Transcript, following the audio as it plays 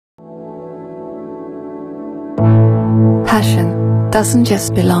Passion doesn't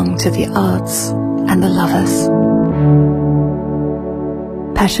just belong to the arts and the lovers.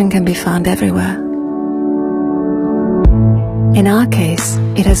 Passion can be found everywhere. In our case,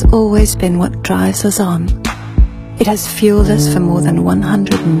 it has always been what drives us on. It has fueled us for more than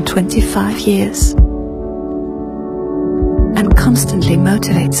 125 years and constantly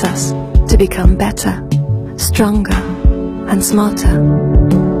motivates us to become better, stronger, and smarter.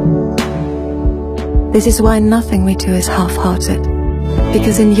 This is why nothing we do is half-hearted,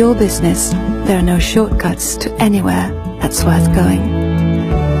 because in your business, there are no shortcuts to anywhere that's worth going.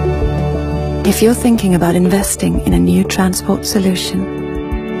 If you're thinking about investing in a new transport solution,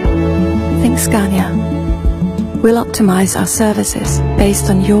 think Scania. We'll optimize our services based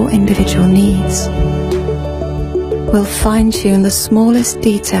on your individual needs. We'll fine-tune the smallest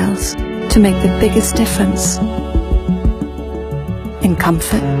details to make the biggest difference. In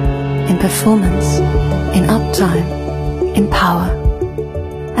comfort, in performance, in uptime, in power,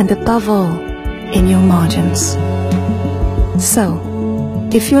 and above all, in your margins. So,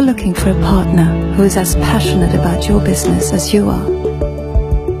 if you're looking for a partner who is as passionate about your business as you are,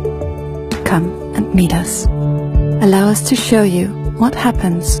 come and meet us. Allow us to show you what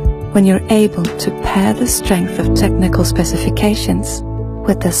happens when you're able to pair the strength of technical specifications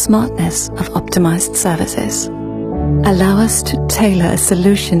with the smartness of optimized services. Allow us to tailor a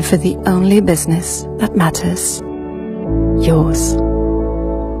solution for the only business that matters, yours.